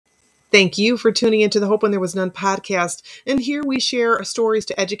Thank you for tuning into the Hope When There Was None podcast. And here we share stories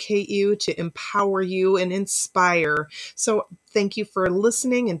to educate you, to empower you, and inspire. So thank you for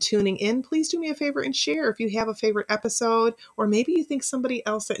listening and tuning in. Please do me a favor and share if you have a favorite episode, or maybe you think somebody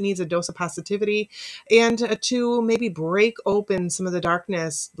else that needs a dose of positivity, and to maybe break open some of the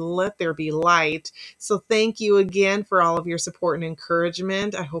darkness. Let there be light. So thank you again for all of your support and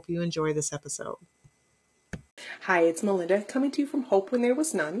encouragement. I hope you enjoy this episode. Hi, it's Melinda coming to you from Hope When There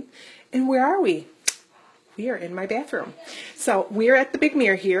Was None. And where are we? We are in my bathroom. So we're at the big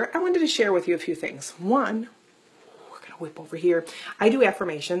mirror here. I wanted to share with you a few things. One, we're going to whip over here. I do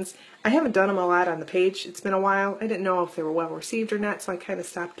affirmations. I haven't done them a lot on the page. It's been a while. I didn't know if they were well received or not, so I kind of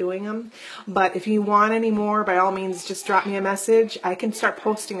stopped doing them. But if you want any more, by all means, just drop me a message. I can start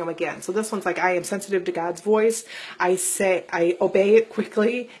posting them again. So this one's like, I am sensitive to God's voice. I obey it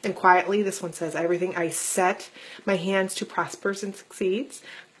quickly and quietly. This one says, everything I set my hands to prospers and succeeds.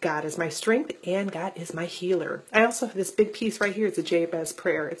 God is my strength, and God is my healer. I also have this big piece right here. It's a Jabez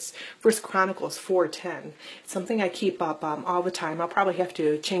prayer. It's 1 Chronicles 4:10. It's something I keep up all the time. I'll probably have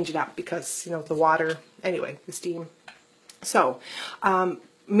to change it out because, the water, anyway, the steam. So,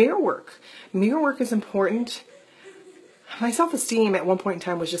 mirror work. Mirror work is important. My self-esteem at one point in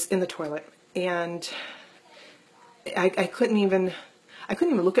time was just in the toilet, and I couldn't even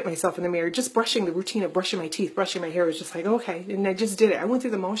look at myself in the mirror. Just brushing, the routine of brushing my teeth, brushing my hair was just like, okay. And I just did it. I went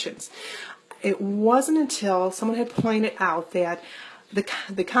through the motions. It wasn't until someone had pointed out that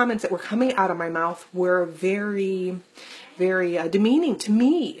the comments that were coming out of my mouth were very, very demeaning to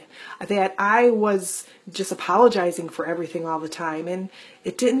me, that I was just apologizing for everything all the time. And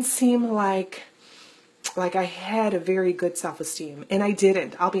it didn't seem like I had a very good self-esteem, and I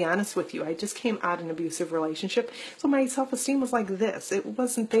didn't. I'll be honest with you. I just came out of an abusive relationship, so my self-esteem was like this. It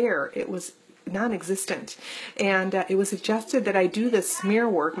wasn't there. It was non-existent, and it was suggested that I do this mirror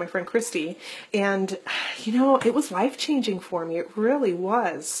work, my friend Christy, and, it was life-changing for me. It really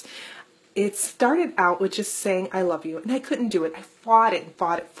was. It started out with just saying, I love you, and I couldn't do it. I fought it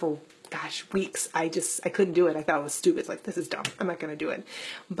for weeks. I couldn't do it. I thought it was stupid. It's like, this is dumb. I'm not going to do it.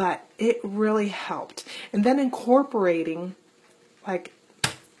 But it really helped. And then incorporating, like,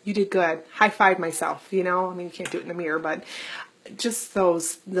 you did good. High five myself, you can't do it in the mirror, but just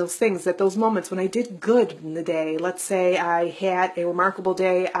those things, those moments when I did good in the day. Let's say I had a remarkable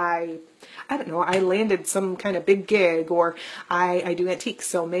day. I don't know, I landed some kind of big gig, or I do antiques,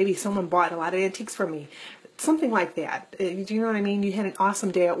 so maybe someone bought a lot of antiques from me. Something like that. Do you know what I mean? You had an awesome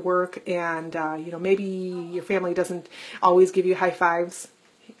day at work, and, maybe your family doesn't always give you high fives.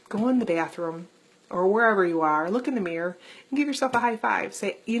 Go in the bathroom or wherever you are, look in the mirror and give yourself a high five.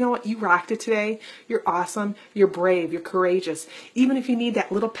 Say, you know what? You rocked it today. You're awesome. You're brave. You're courageous. Even if you need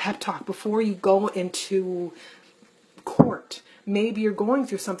that little pep talk before you go into court. Maybe you're going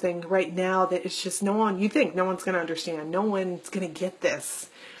through something right now that it's just you think no one's going to understand. No one's going to get this.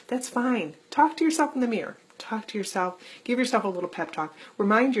 That's fine. Talk to yourself in the mirror. Talk to yourself. Give yourself a little pep talk.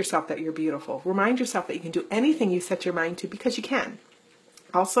 Remind yourself that you're beautiful. Remind yourself that you can do anything you set your mind to, because you can.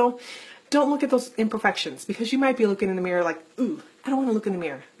 Also, don't look at those imperfections, because you might be looking in the mirror like, ooh, I don't want to look in the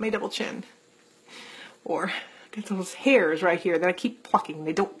mirror. My double chin. Or get those hairs right here that I keep plucking.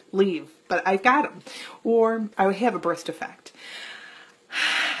 They don't leave, but I've got them. Or I have a birth defect.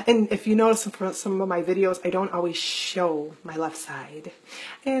 And if you notice from some of my videos, I don't always show my left side.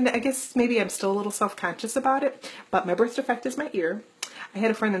 And I guess maybe I'm still a little self-conscious about it, but my birth defect is my ear. I had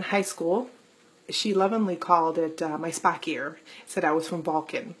a friend in high school. She lovingly called it my Spock ear. Said I was from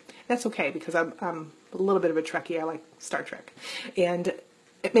Vulcan. That's okay, because I'm a little bit of a Trekkie. I like Star Trek. And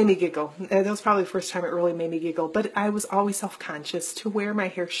it made me giggle. That was probably the first time it really made me giggle. But I was always self-conscious to wear my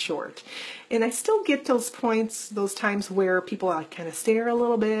hair short. And I still get those points, those times where people kind of stare a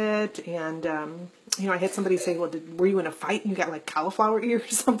little bit. And, I had somebody say, well, were you in a fight and you got like cauliflower ear or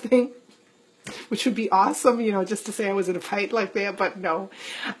something? Which would be awesome, just to say I was in a fight like that. But no,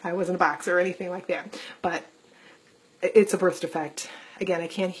 I wasn't a boxer or anything like that. But it's a birth defect. Again, I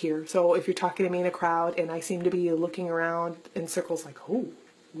can't hear. So if you're talking to me in a crowd and I seem to be looking around in circles like, oh,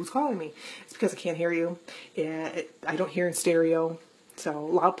 who's calling me? It's because I can't hear you. I don't hear in stereo. So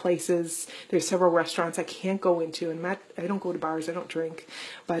loud places. There's several restaurants I can't go into. And I don't go to bars. I don't drink.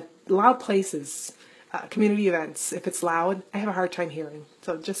 But loud places, community events, if it's loud, I have a hard time hearing.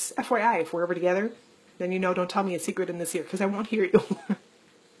 So just FYI, if we're ever together, then don't tell me a secret in this ear, because I won't hear you.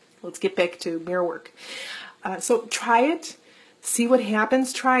 Let's get back to mirror work. So try it. See what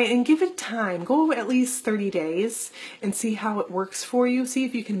happens. Try it and give it time. Go at least 30 days and see how it works for you. See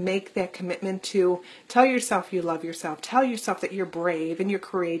if you can make that commitment to tell yourself you love yourself. Tell yourself that you're brave and you're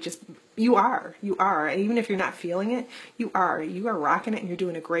courageous. You are. You are. Even if you're not feeling it, you are. You are rocking it and you're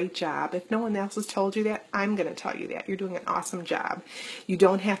doing a great job. If no one else has told you that, I'm going to tell you that. You're doing an awesome job. You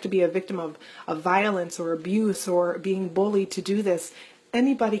don't have to be a victim of violence or abuse or being bullied to do this.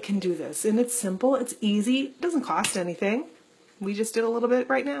 Anybody can do this. And it's simple. It's easy. It doesn't cost anything. We just did a little bit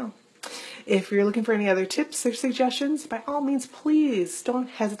right now. If you're looking for any other tips or suggestions, by all means, please don't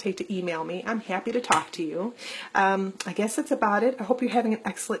hesitate to email me. I'm happy to talk to you. I guess that's about it. I hope you're having an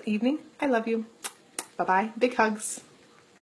excellent evening. I love you. Bye-bye. Big hugs.